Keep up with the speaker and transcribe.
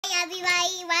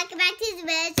everybody, welcome back to the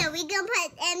bed. So we're gonna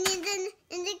put onions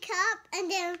in the cup and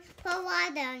then put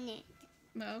water on it.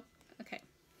 Well, okay.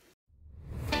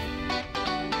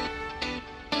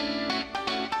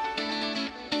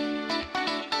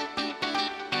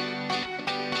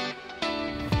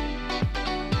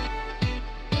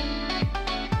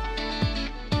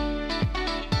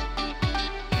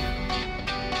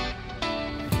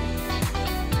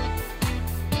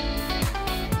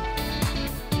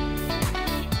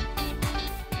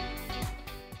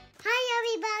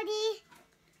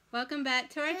 Welcome back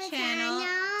to our channel.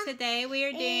 Today we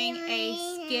are doing a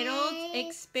Skittles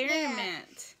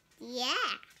experiment. Yeah,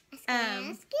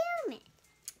 experiment.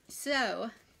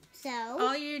 So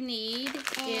all you need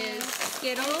is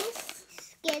Skittles,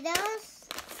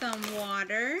 some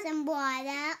water,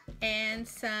 and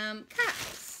some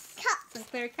cups. Some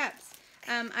clear cups.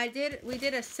 We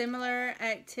did a similar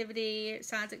activity,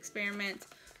 science experiment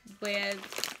with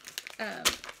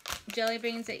jelly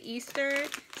beans at Easter,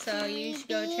 so you should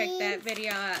go check that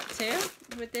video out too.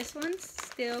 But this one's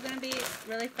still gonna be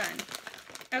really fun.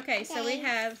 Okay, so we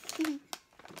have to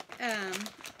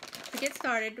get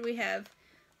started, we have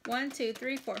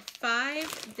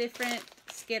 5 different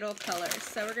Skittle colors.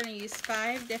 So we're gonna use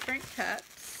 5 different cups.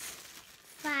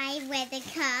 5 with the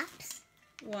cups.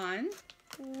 1.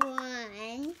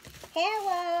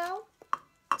 Hello.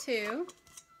 2.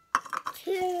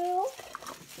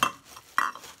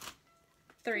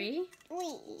 3.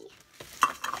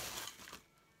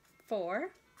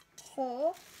 4.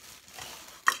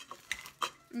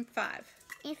 And 5.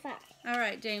 All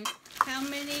right, James. How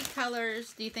many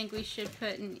colors do you think we should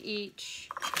put in each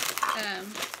cup?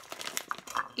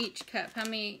 How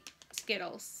many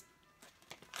Skittles?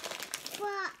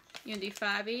 5. You gonna do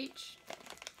 5 each?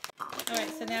 All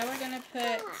right. So now we're gonna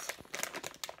put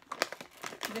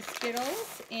the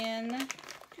Skittles in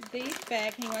the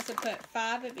bag. He wants to put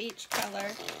 5 of each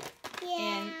color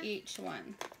in each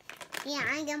one. Yeah,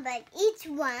 I'm gonna put each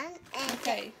one. And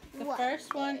okay, the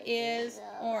first one is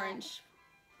orange.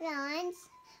 Orange.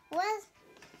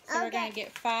 So we're gonna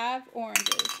get 5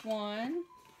 oranges. 1,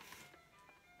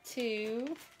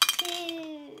 2,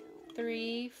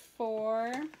 3,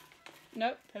 4.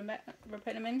 Nope, we're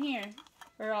putting them in here.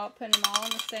 We're all putting them all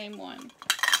in the same one.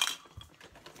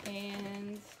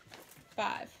 And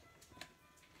 5.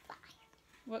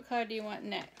 What color do you want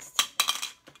next?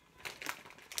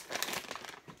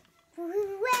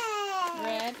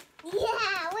 Red?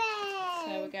 Yeah, red.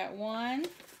 So we got 1.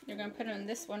 You're going to put it on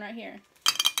this one right here.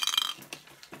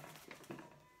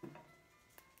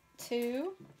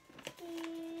 2.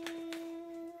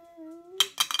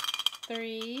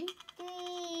 3.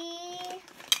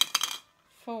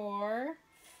 4.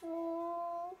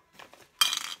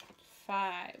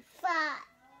 5.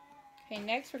 Okay,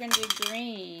 next we're going to do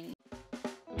green.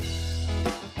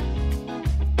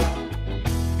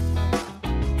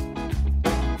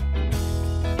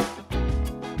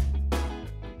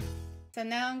 So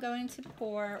now I'm going to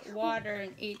pour water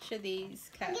in each of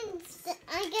these cups.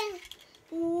 Okay.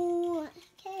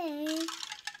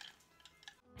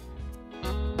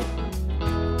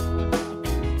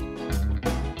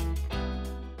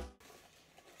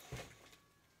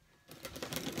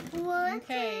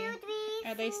 Okay.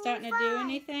 Are they starting to do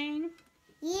anything?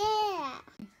 Yeah.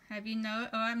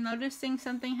 I'm noticing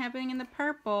something happening in the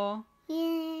purple.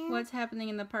 Yeah. What's happening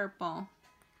in the purple?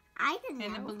 I don't know.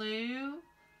 In the blue?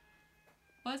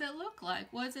 What does it look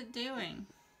like? What is it doing?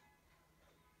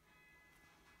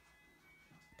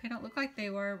 They don't look like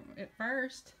they were at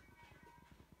first.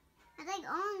 I think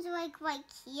orange like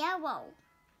yellow.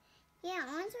 Yeah,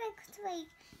 orange like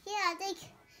yeah. I think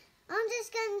orange is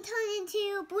gonna turn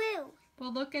into blue.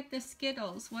 Well, look at the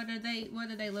Skittles. What do they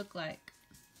look like?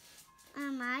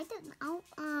 I don't know.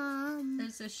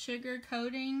 There's a sugar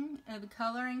coating of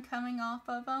coloring coming off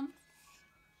of them.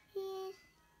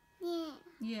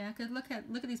 Yeah, cause look at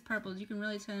these purples. You can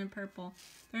really tell them purple.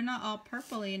 They're not all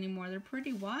purpley anymore. They're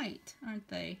pretty white, aren't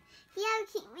they? Yeah,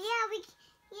 we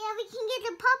can get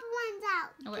the purple ones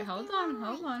out. Oh wait, hold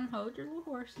on. Hold your little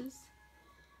horses.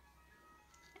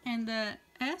 And the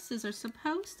S's are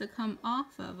supposed to come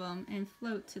off of them and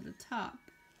float to the top.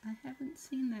 I haven't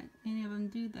seen any of them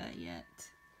do that yet.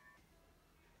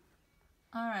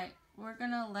 All right. We're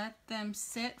gonna let them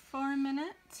sit for a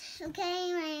minute.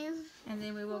 Okay, ma'am. And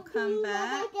then we will come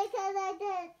back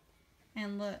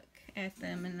and look at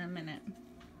them in a minute.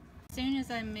 As soon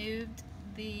as I moved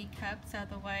the cups out of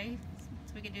the way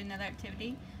so we could do another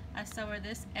activity, I saw where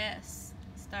this S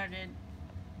started,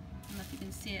 I don't know if you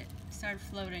can see it, started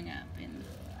floating up.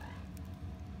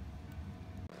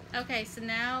 Okay, so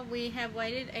now we have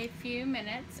waited a few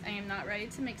minutes. I am not ready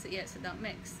to mix it yet, so don't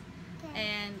mix. Okay.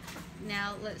 And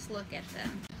now let's look at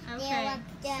them. Okay,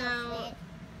 so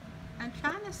I'm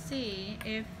trying to see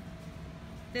if,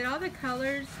 did all the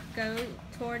colors go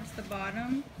towards the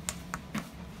bottom?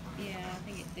 Yeah, I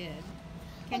think it did.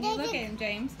 Can you look at him,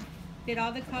 James? Did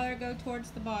all the color go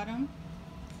towards the bottom?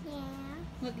 Yeah.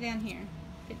 Look down here.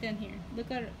 Get down here.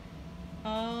 Look at it.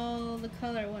 All the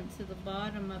color went to the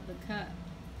bottom of the cup.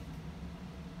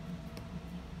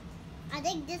 I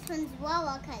think this one's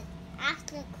lower because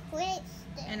after quits.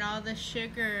 And all the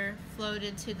sugar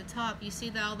floated to the top. You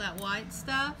see all that white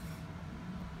stuff?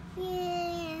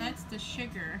 Yeah. That's the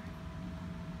sugar.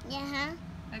 Yeah.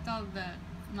 That's all the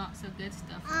not so good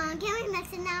stuff. Can we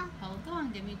mix it now? Hold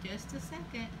on, give me just a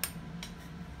second.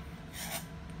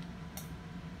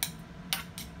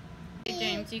 Okay,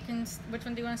 James, you can. Which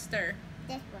one do you want to stir?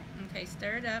 This one. Okay,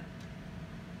 stir it up.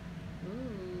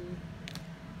 Ooh.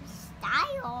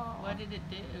 Style. What did it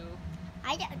do?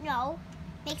 I don't know.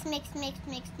 Mix, mix, mix,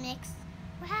 mix, mix.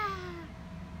 Wow.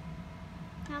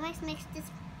 Now let's mix this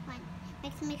one.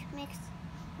 Mix, mix, mix.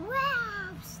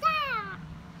 Wow. Stop.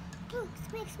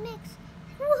 Mix, mix, mix.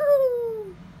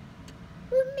 Woohoo.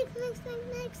 Mix, mix, mix,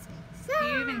 mix. Stop. Do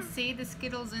you even see the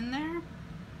Skittles in there?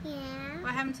 Yeah.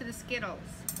 What happened to the Skittles?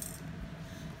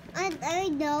 I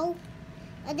know.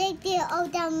 I think they're all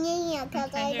down here because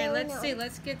Okay, here, let's see.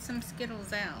 Let's get some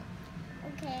Skittles out.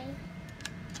 Okay.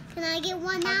 Can I get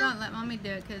one now? Hold on, let Mommy do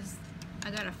it because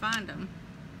I gotta find them.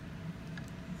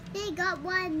 They got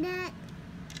one that.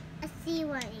 I see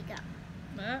where they go.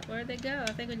 Well, where'd they go?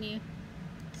 I think when you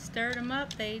stirred them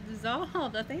up, they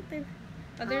dissolved. I think they.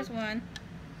 Oh, there's one.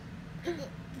 Does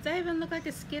that even look like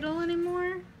a Skittle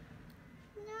anymore?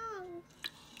 No.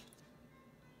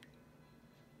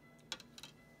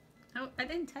 Oh, I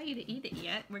didn't tell you to eat it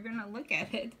yet. We're gonna look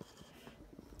at it.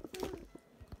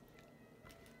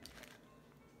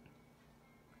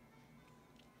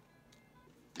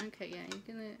 Okay, yeah,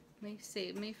 you're gonna, let me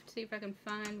see if I can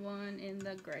find one in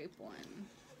the grape one.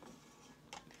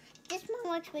 This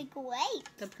one looks like grape.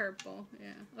 The purple, yeah.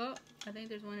 Oh, I think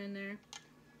there's one in there.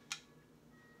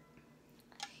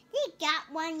 You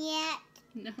got one yet?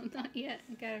 No, not yet.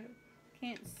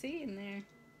 Can't see in there.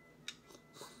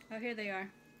 Oh, here they are.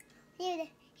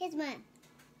 Here's one.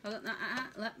 Hold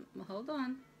on, hold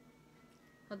on.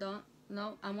 Hold on.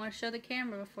 No, I want to show the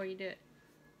camera before you do it.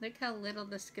 Look how little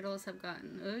the Skittles have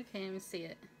gotten. Oh, you can't even see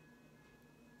it.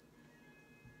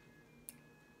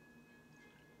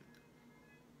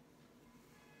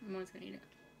 Mommy's gonna eat it.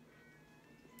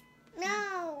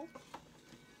 No.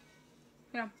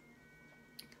 Yeah.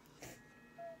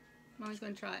 Mommy's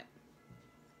gonna try it.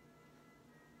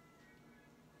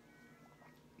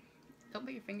 Don't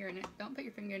put your finger in it. Don't put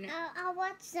your finger in it. I'll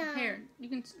watch some. Here, you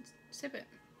can sip it.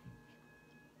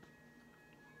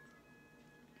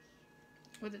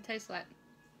 What does it taste like?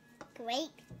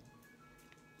 Grape.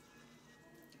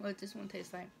 What does this one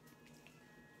taste like?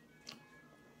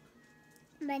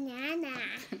 Banana.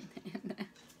 I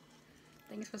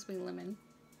think it's supposed to be lemon.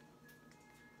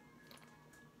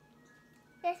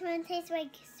 This one tastes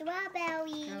like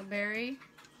strawberry. Strawberry.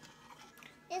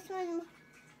 This one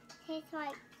tastes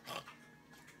like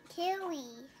kiwi.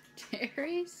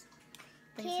 Cherries.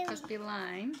 I think it's supposed to be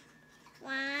lime.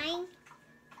 Lime.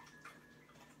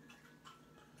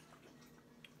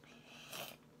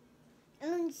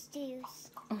 Orange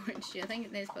juice. Orange. I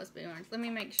think they're supposed to be orange. Let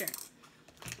me make sure.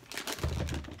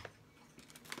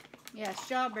 Yeah,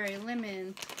 strawberry,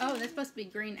 lemon. Oh, that's supposed to be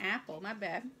green apple. My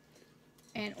bad.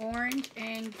 And orange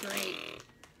and grape.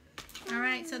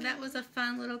 Alright, so that was a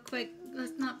fun little quick,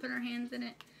 let's not put our hands in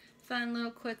it, fun little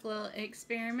quick little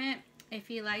experiment. If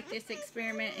you like this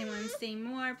experiment and want to see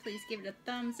more, please give it a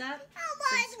thumbs up.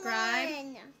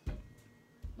 Subscribe.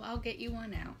 Well, I'll get you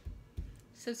one out.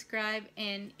 Subscribe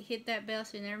and hit that bell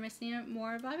so you never miss any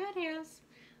more of our videos.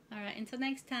 Alright, until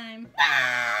next time.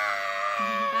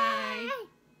 Bye.